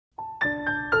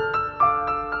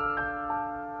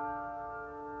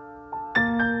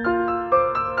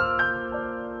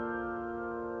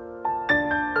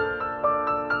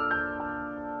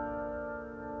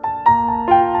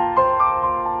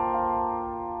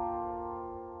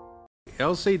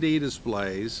LCD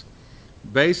displays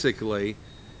basically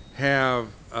have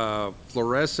a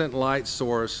fluorescent light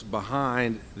source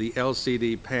behind the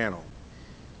LCD panel.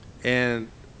 And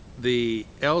the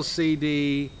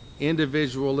LCD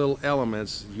individual little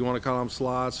elements, if you want to call them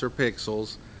slots or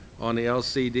pixels, on the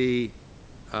LCD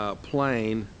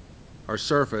plane or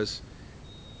surface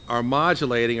are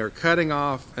modulating or cutting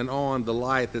off and on the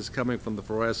light that's coming from the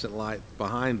fluorescent light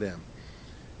behind them.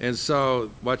 And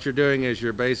so what you're doing is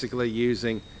you're basically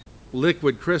using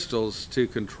liquid crystals to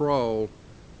control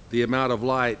the amount of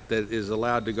light that is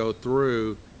allowed to go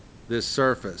through this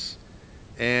surface.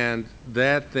 And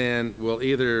that then will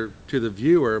either, to the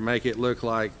viewer, make it look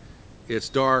like it's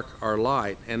dark or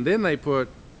light. And then they put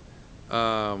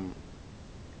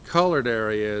colored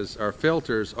areas or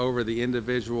filters over the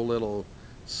individual little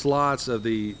slots of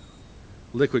the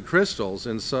liquid crystals.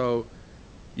 And so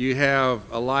you have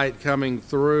a light coming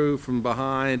through from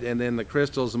behind, and then the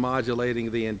crystals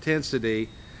modulating the intensity,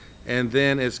 and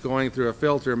then it's going through a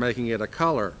filter making it a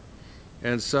color.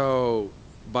 And so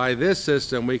by this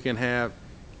system we can have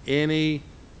any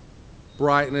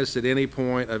brightness at any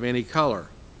point of any color.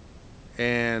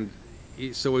 And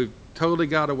so we've totally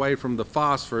got away from the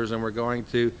phosphors and we're going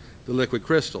to the liquid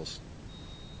crystals.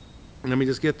 Let me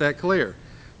just get that clear.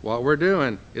 What we're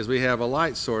doing is we have a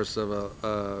light source of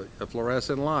a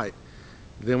fluorescent light.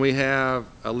 Then we have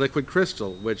a liquid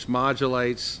crystal which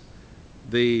modulates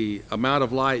the amount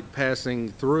of light passing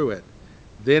through it.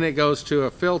 Then it goes to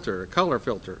a filter, a color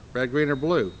filter, red, green, or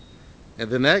blue. And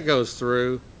then that goes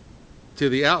through to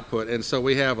the output. And so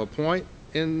we have a point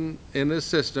in this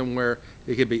system where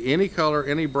it could be any color,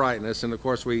 any brightness, and of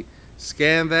course we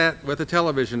scan that with a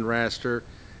television raster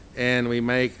and we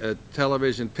make a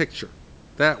television picture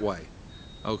that way.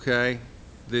 Okay,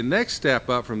 the next step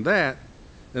up from that,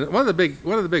 and one of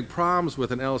the big problems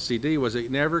with an LCD was it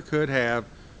never could have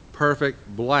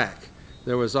perfect black.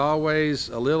 There was always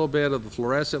a little bit of the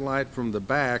fluorescent light from the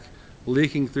back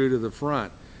leaking through to the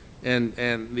front. And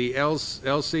the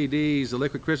LCDs, the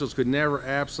liquid crystals, could never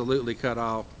absolutely cut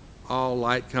off all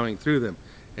light coming through them.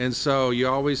 And so you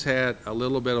always had a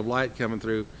little bit of light coming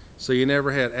through, so you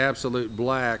never had absolute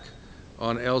black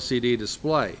on LCD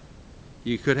display.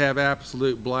 You could have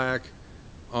absolute black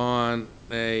on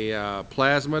a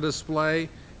plasma display,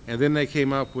 and then they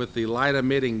came up with the light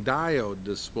emitting diode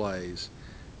displays.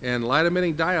 And light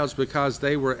emitting diodes, because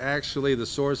they were actually the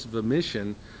source of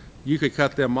emission, you could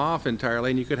cut them off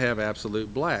entirely and you could have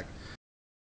absolute black.